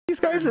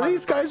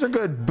These guys are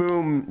good.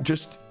 Boom.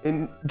 Just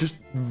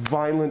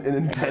violent and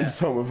intense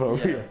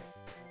homophobia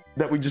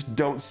that we just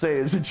don't say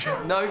as a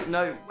joke.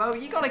 No. Well,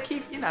 you gotta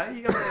keep, you gotta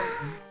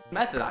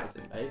method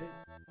acting, baby.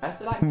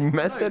 Method acting.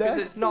 Method because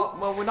acting? it's not.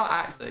 Well, we're not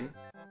acting.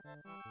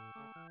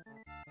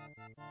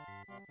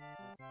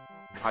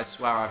 I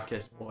swear I've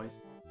kissed boys.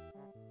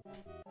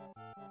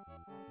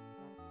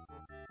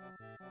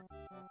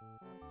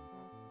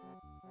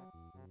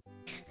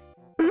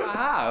 I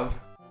have.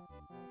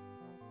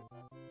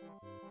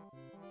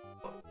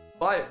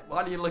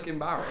 Why do you look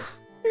embarrassed?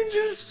 You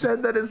just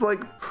said that as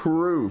like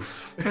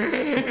proof.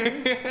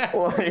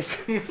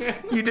 Like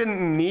you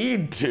didn't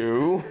need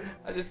to.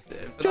 I just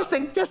did.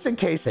 Just in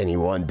case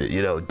anyone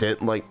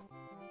didn't like.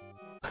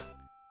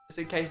 Just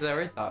in case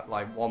there is that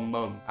like one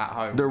mum at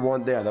home.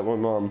 That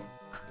one mom.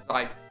 It's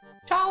like,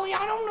 Charlie,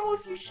 I don't know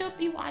if you should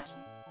be watching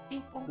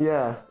people.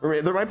 Yeah,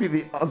 or there might be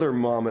the other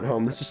mom at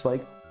home that's just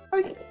like,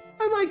 I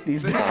like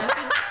these guys.